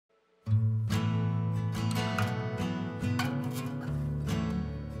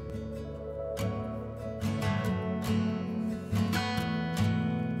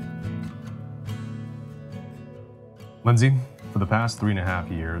Lindsey, for the past 3.5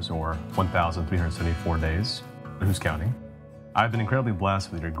 years, or 1,374 days, who's counting, I've been incredibly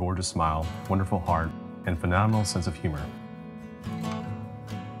blessed with your gorgeous smile, wonderful heart, and phenomenal sense of humor.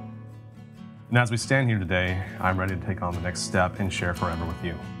 And as we stand here today, I'm ready to take on the next step and share forever with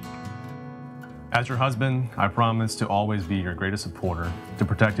you. As your husband, I promise to always be your greatest supporter, to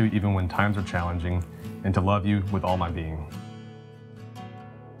protect you even when times are challenging, and to love you with all my being.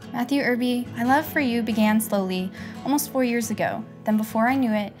 Matthew Irby, my love for you began slowly, almost 4 years ago. Then before I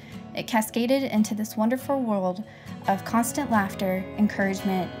knew it, it cascaded into this wonderful world of constant laughter,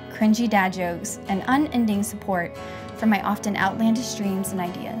 encouragement, cringy dad jokes, and unending support for my often outlandish dreams and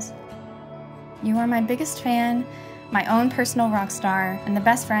ideas. You are my biggest fan, my own personal rock star, and the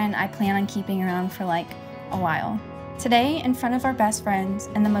best friend I plan on keeping around for like a while. Today, in front of our best friends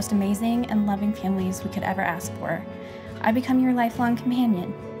and the most amazing and loving families we could ever ask for, I become your lifelong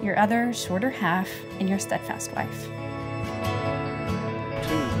companion, your other shorter half, and your steadfast wife.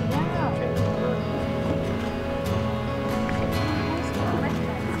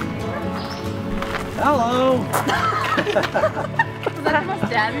 Hello! Was that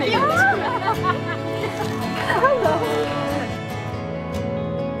almost dad maybe? Hello!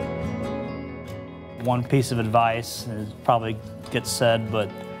 One piece of advice, it probably gets said, but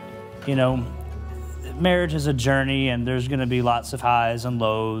you know, marriage is a journey and there's gonna be lots of highs and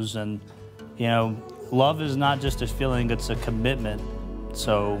lows, and you know, love is not just a feeling, it's a commitment.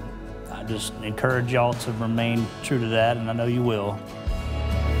 So I just encourage y'all to remain true to that, and I know you will.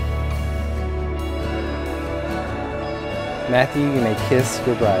 Matthew, you may kiss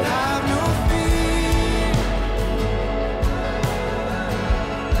your bride.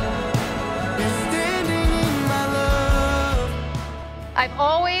 I've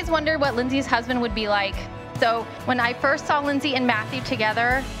always wondered what Lindsey's husband would be like. So when I first saw Lindsey and Matthew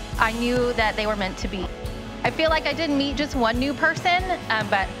together, I knew that they were meant to be. I feel like I didn't meet just one new person,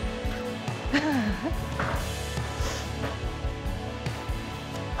 but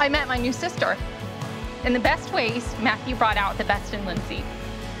I met my new sister. In the best ways, Matthew brought out the best in Lindsey.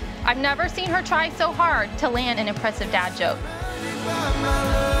 I've never seen her try so hard to land an impressive dad joke.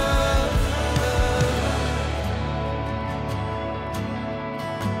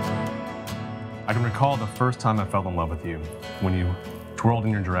 I can recall the first time I fell in love with you. When you twirled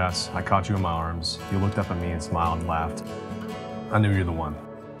in your dress, I caught you in my arms, you looked up at me and smiled and laughed. I knew you're the one.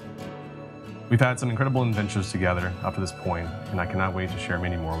 We've had some incredible adventures together up to this point, and I cannot wait to share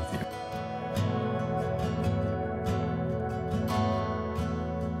many more with you.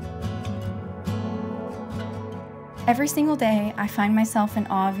 Every single day, I find myself in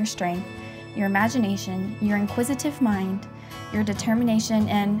awe of your strength, your imagination, your inquisitive mind, your determination,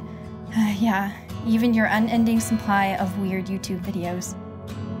 and, yeah, even your unending supply of weird YouTube videos.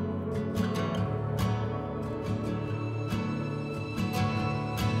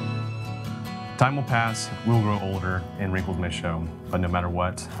 Time will pass, we'll grow older, and wrinkles may show, but no matter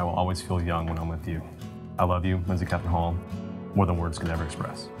what, I will always feel young when I'm with you. I love you, Lindsey Catherine Hall, more than words can ever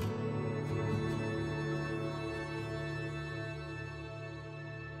express.